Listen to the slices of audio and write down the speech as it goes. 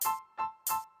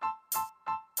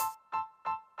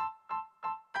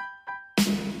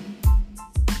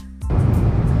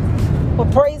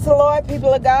Well, praise the Lord,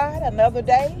 people of God. Another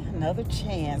day, another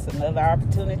chance, another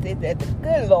opportunity that the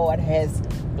good Lord has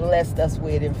blessed us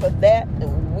with. And for that,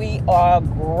 we are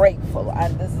grateful.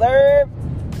 Undeserved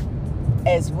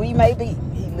as we may be,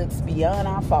 He looks beyond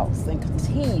our faults and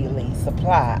continually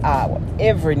supply our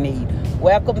every need.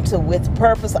 Welcome to With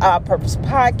Purpose, Our Purpose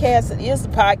podcast. It is the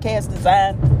podcast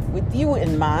designed with you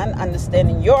in mind,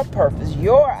 understanding your purpose,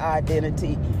 your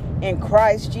identity in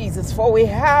Christ Jesus. For we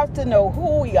have to know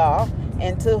who we are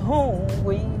and to whom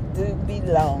we do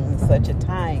belong in such a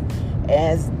time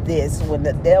as this, when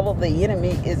the devil, the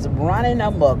enemy, is running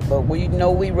amok. But we know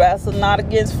we wrestle not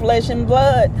against flesh and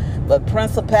blood, but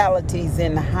principalities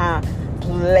in high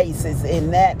places.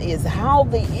 And that is how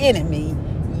the enemy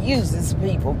uses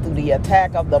people, through the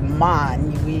attack of the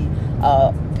mind.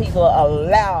 People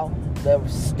allow the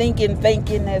stinking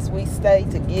thinking, as we say,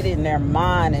 to get in their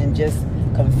mind and just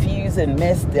confuse and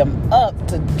mess them up,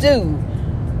 to do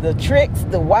the tricks,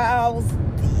 the wiles,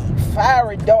 the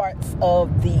fiery darts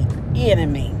of the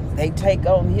enemy. They take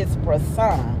on his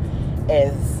persona,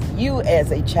 as you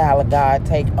as a child of God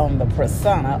take on the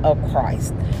persona of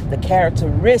Christ, the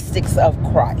characteristics of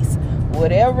Christ.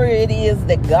 Whatever it is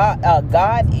that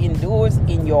God endures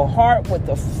in your heart, with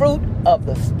the fruit of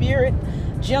the Spirit,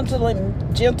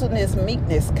 gentleness,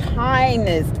 meekness,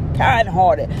 kindness,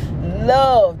 kind-hearted,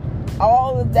 love,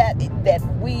 all of that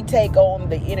we take on,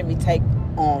 the enemy take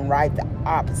on right the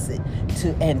opposite,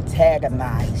 to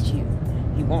antagonize you.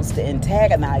 He wants to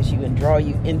antagonize you and draw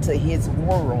you into his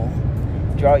world.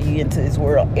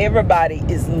 Everybody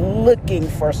is looking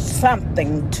for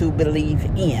something to believe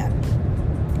in.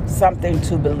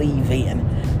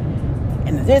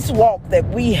 And this walk that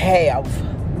we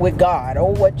have with God,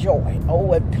 oh what joy, oh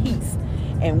what peace.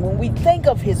 And when we think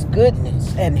of his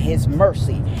goodness and his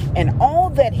mercy and all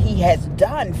that he has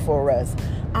done for us,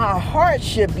 our hearts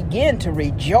should begin to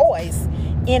rejoice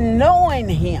in knowing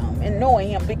him,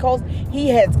 because he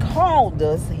has called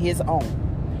us his own.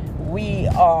 We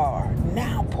are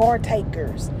now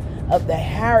partakers of the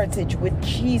heritage with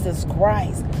Jesus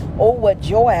Christ. Oh, what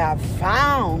joy I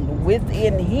found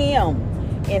within him,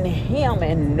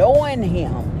 and knowing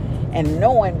him, and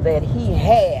knowing that he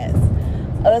has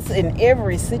us in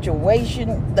every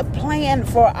situation. The plan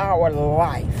for our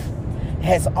life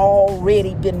has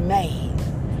already been made.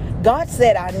 God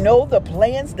said, I know the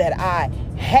plans that I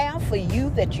have for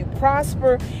you, that you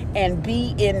prosper and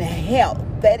be in health.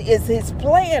 That is his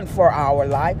plan for our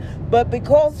life. But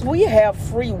because we have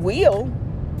free will,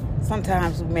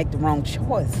 sometimes we make the wrong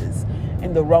choices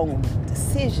and the wrong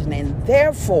decision. And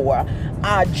therefore,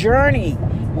 our journey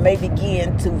may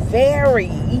begin to vary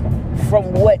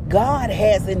from what God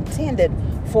has intended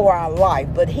for our life.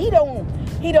 But he don't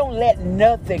let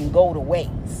nothing go to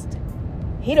waste.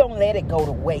 He don't let it go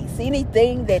to waste.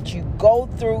 Anything that you go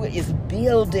through is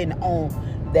building on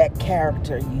that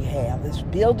character you have. It's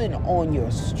building on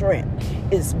your strength.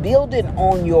 It's building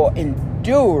on your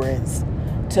endurance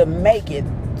to make it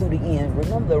through the end.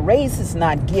 Remember, the race is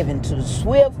not given to the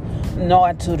swift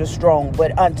nor to the strong,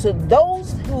 but unto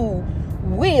those who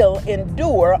will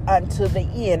endure unto the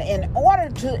end. In order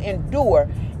to endure,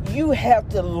 you have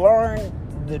to learn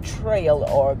the trail,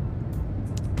 or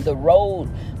the road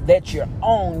that you're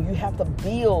on. You have to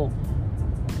build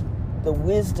the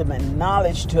wisdom and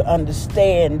knowledge to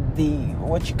understand the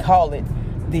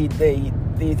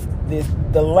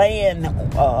land.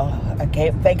 I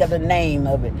can't think of the name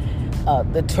of it.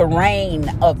 The terrain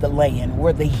of the land,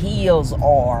 where the hills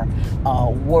are,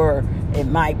 where it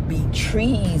might be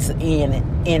trees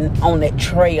on that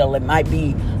trail. It might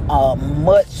be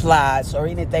mudslides or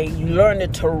anything. You learn the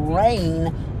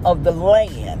terrain of the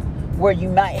land, where you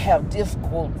might have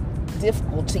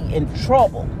difficulty and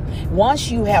trouble.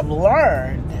 Once you have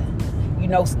learned,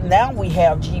 now we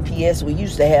have GPS, we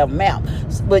used to have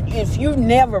maps. But if you've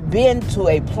never been to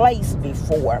a place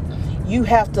before, you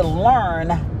have to learn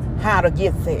how to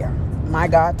get there. My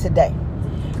God, today.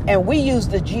 And we use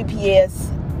the GPS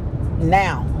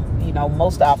now.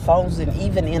 Most of our phones, and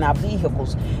even in our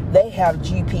vehicles, they have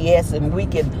GPS, and we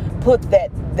can put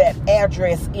that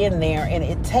address in there, and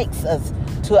it takes us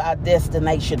to our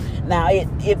destination. Now,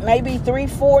 it may be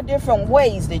 3-4 different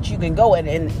ways that you can go, and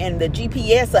the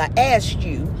GPS asked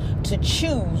you to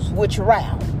choose which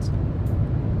route.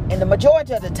 And the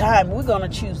majority of the time, we're going to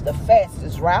choose the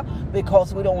fastest route,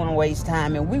 because we don't want to waste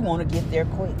time and we want to get there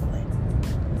quickly.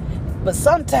 But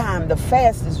sometimes the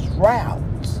fastest route,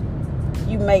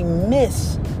 you may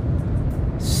miss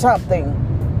something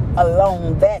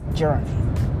along that journey.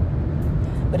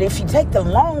 But if you take the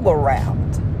longer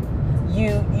route,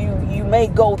 you may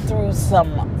go through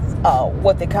some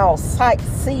what they call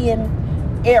sightseeing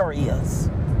areas.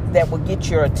 that will get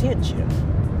your attention.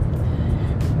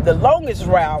 The longest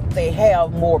route, they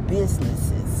have more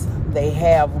businesses. They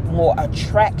have more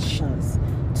attractions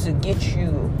to get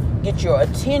your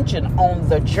attention on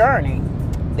the journey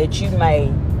that you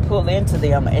may pull into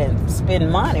them and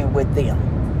spend money with them.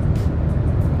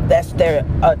 That's their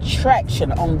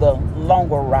attraction on the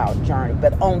longer route journey.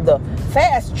 But on the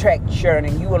fast track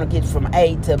journey, you want to get from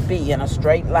A to B in a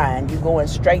straight line. You're going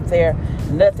straight there,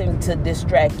 nothing to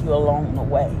distract you along the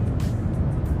way.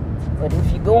 But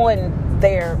if you're going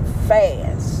there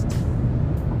fast,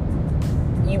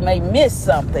 you may miss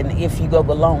something if you go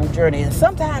the long journey. And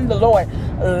sometimes the Lord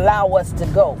allow us to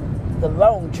go the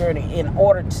long journey in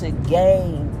order to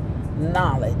gain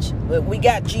knowledge. But we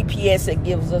got GPS that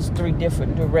gives us 3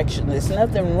 different directions. There's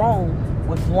nothing wrong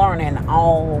with learning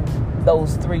all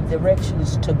those 3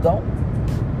 directions to go,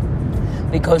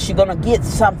 because you're going to get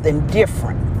something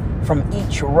different from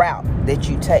each route that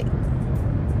you take,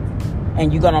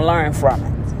 and you're going to learn from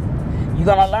it. You're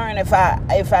going to learn, if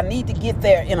I need to get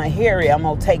there in a hurry, I'm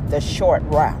going to take the short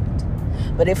route.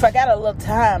 But if I got a little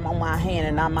time on my hand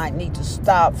and I might need to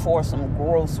stop for some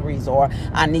groceries, or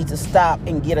I need to stop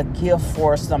and get a gift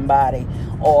for somebody,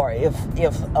 or if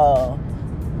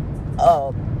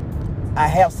I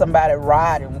have somebody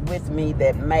riding with me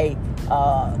that may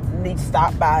need to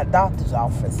stop by a doctor's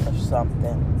office or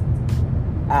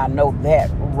something, I know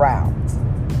that route.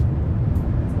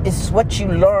 It's what you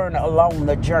learn along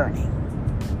the journey.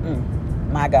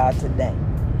 My God, today,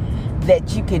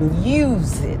 that you can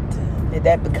use it.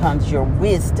 That becomes your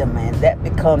wisdom, and that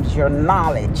becomes your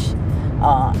knowledge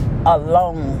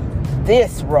along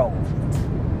this road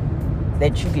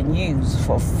that you can use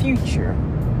for future,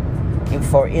 and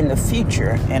for in the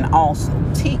future, and also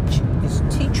teach. It's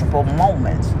teachable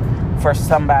moments for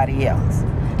somebody else.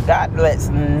 God lets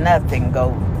nothing go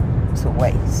to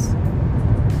waste.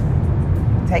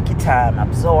 Take your time,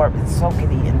 absorb it, soak it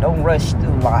in. Don't rush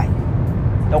through life.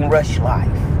 Don't rush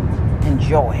life.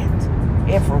 Enjoy it.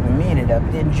 Every minute of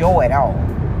it. Enjoy it all.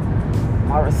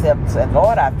 Maricel said,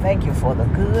 Lord, I thank you for the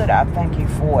good. I thank you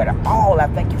for it all. I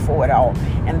thank you for it all.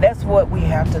 And that's what we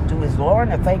have to do, is learn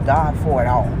to thank God for it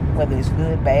all. Whether it's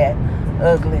good, bad,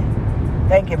 ugly.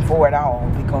 Thank Him for it all,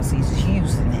 because He's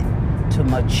using it to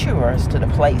mature us to the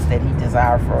place that He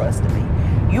desires for us to be.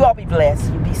 You all be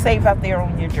blessed. You be safe out there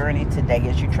on your journey today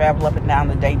as you travel up and down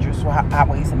the dangerous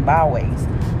highways and byways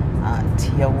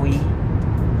until we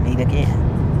meet again.